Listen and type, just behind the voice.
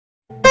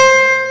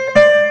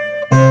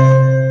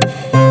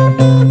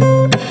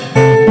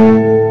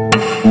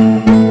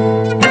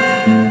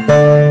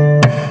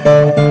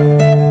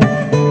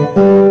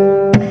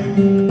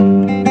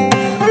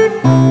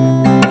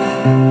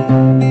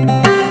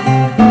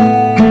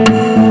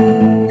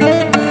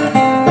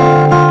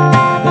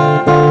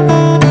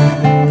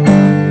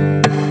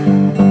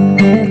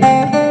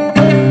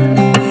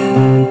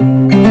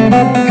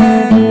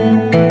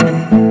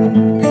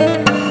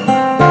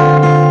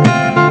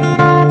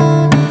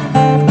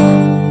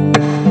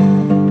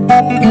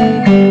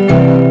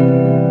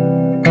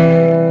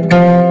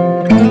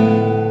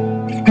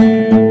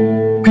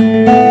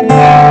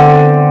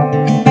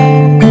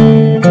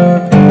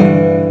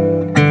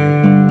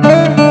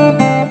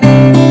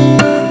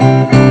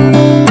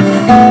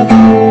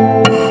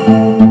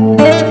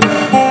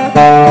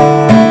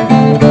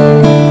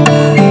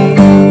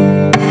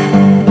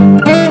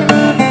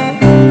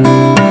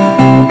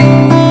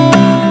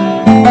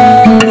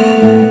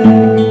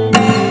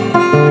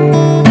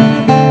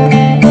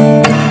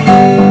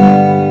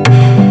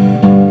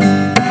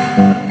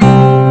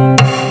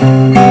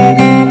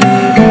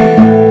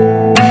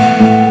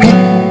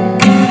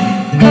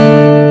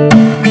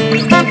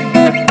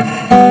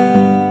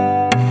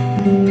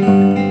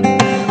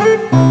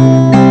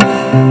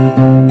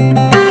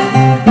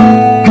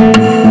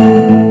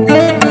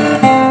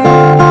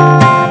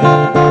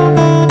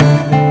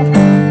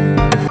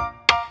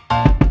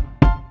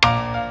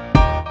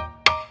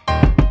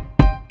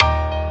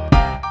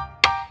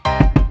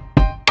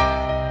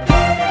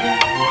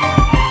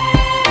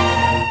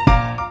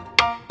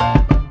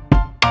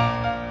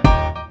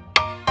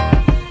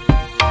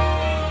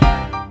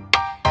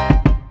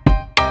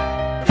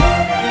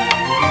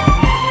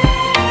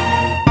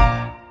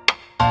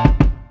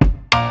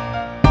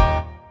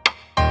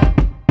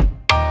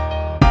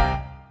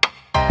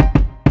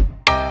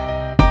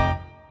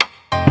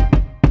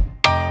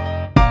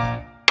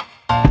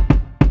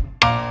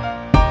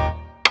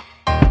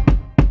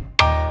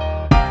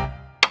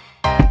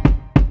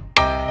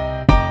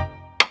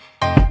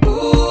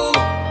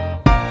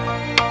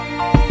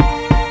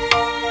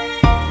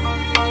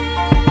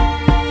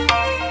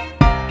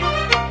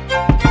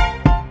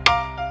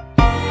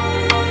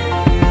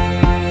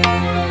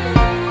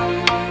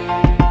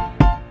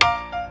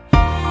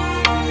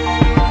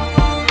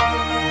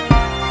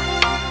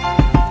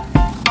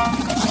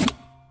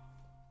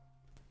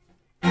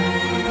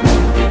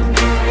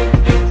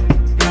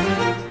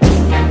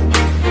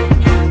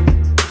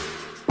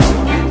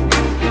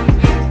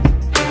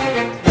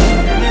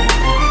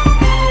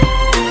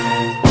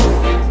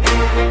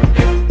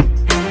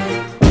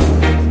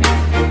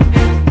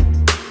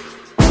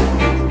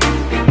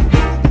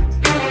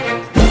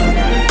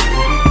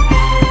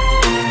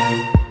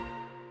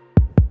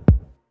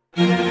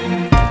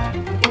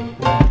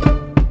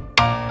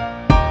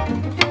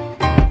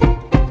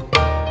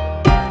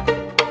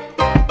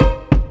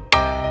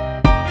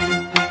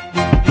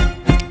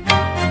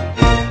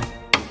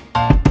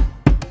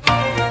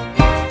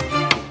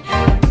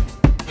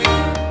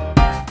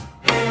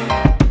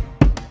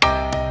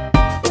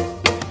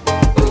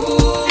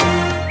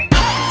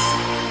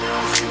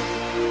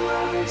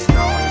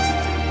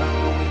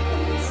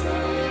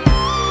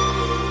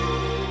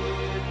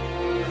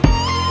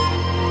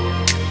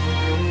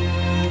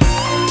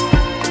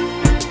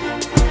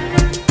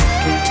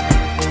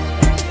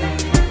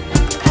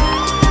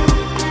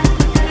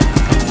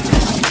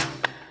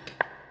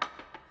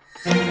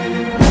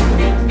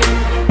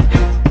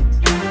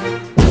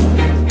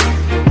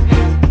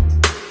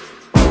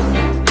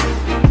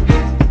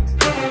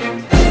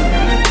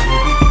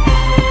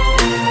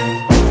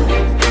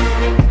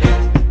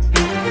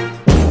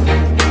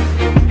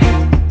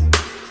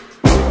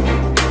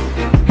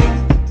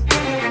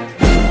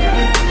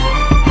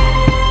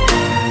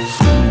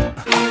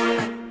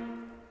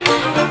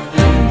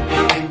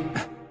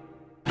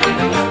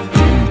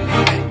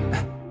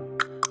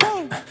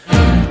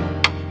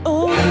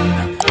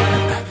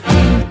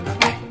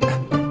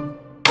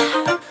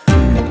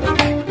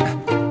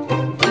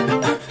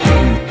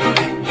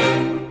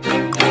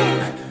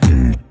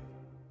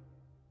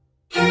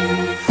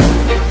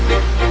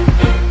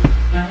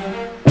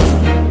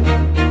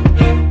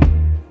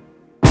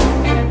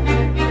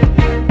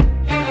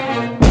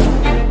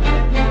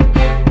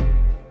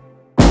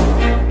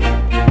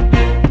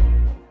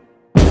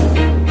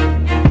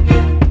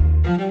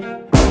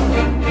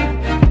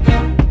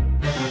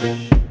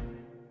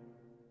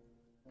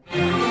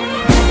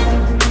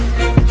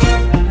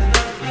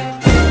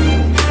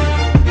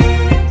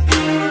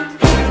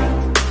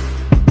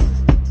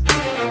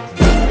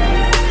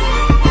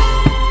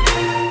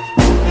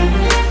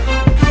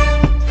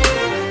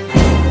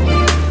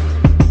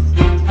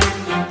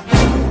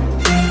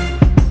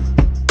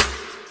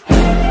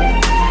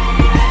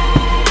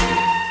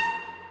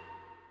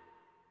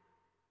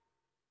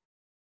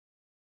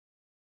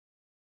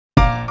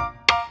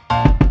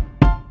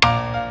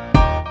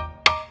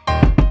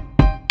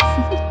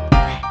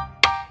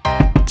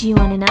Do you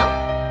wanna know?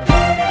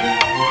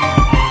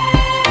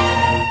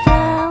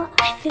 Well,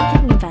 I've been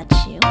thinking about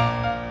you,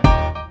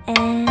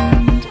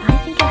 and I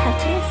think I'll have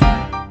to listen.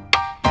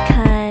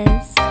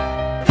 Because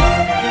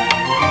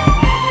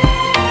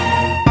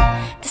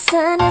the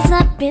sun is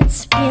up,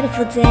 it's a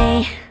beautiful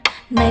day.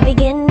 My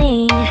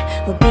beginning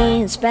will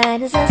be as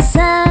bright as the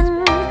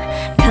sun.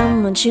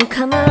 Come, won't you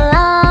come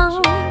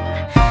along?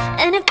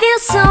 And it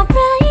feels so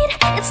bright,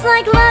 it's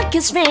like luck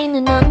is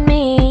raining on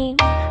me.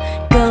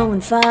 Go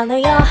and follow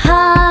your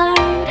heart,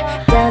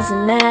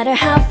 doesn't matter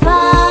how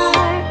far.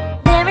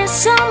 There is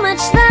so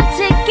much love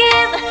to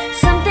give,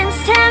 something's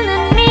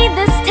telling me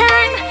this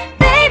time.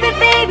 Baby,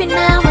 baby,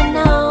 now I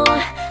know.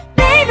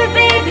 Baby,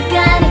 baby,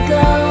 gotta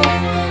go.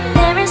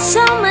 There is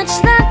so much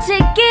love to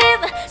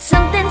give,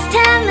 something's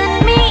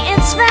telling me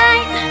it's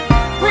right.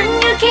 When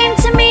you came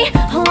to me,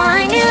 oh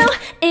I knew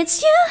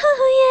it's you,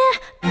 yeah,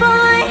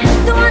 boy.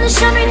 The one who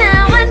showed me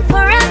now and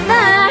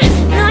forever.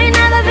 No, you'll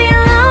never be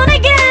alone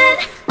again.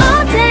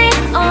 All day,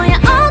 oh yeah,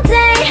 all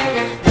day.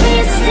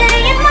 Please stay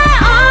in my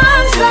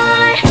arms,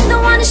 boy. The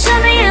one who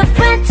showed me if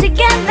we're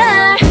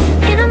together.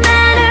 It don't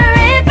matter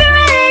if it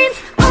rains.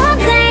 All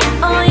day,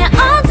 oh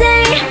yeah, all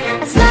day.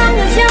 As long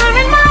as you're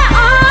in my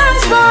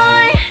arms,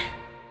 boy.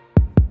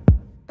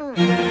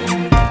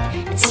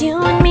 It's you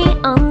and me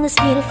on this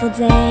beautiful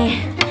day,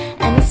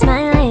 and I'm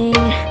smiling,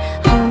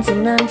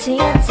 holding on to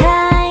you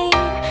tight.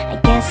 I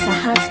guess our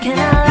hearts can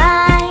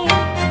align,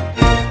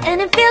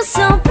 and it feels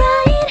so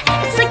bright.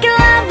 It's like your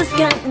love has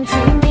gotten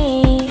to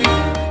me.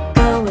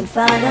 Go and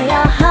follow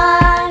your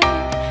heart,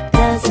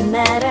 doesn't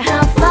matter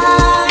how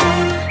far.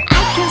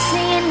 I can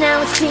see it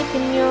now, it's deep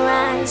in your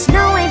eyes.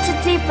 No way to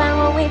define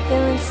what we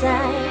feel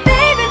inside.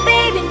 Baby,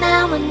 baby,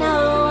 now I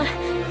know.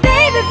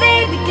 Baby,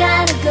 baby,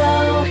 gotta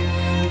go.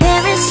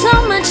 There is so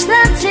much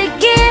love to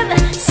give,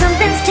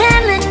 something's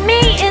telling me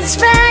it's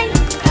right.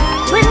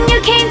 When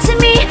you came to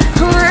me,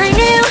 oh I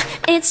knew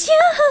it's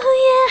you,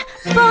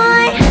 yeah,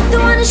 boy. The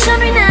one who showed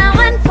me now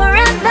and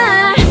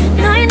forever.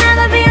 No, you'll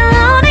never be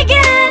alone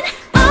again.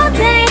 All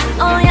day,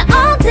 oh yeah,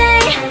 all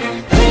day.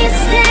 Please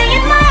stay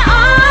in my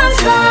arms,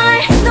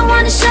 boy. The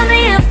one who showed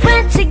me if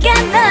we're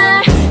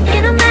together.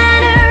 It don't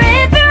matter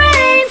if it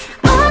rains.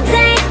 All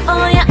day,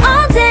 oh yeah,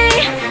 all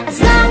day. As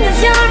long as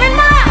you're in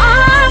my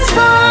arms,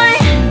 boy.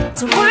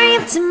 Don't worry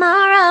of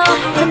tomorrow,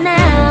 for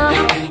now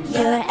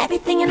you're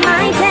everything in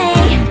my day.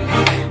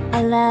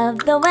 I love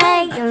the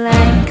way you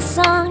like a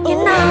song, you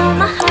know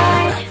my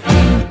heart.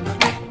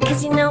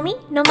 Cause you know me,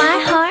 know my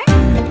heart.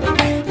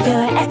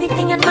 You're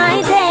everything in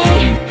my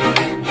day.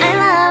 I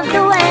love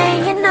the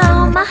way you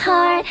know my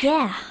heart.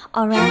 Yeah,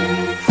 alright.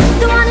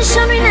 The one who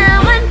showed me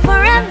now and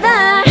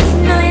forever.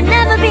 No, you'll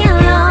never be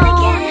alone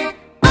again.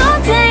 All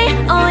day,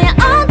 oh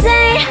yeah, all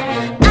day.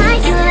 I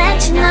can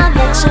let you know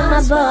that you're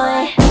my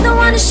boy. The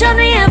one who showed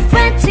me if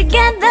we're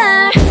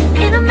together.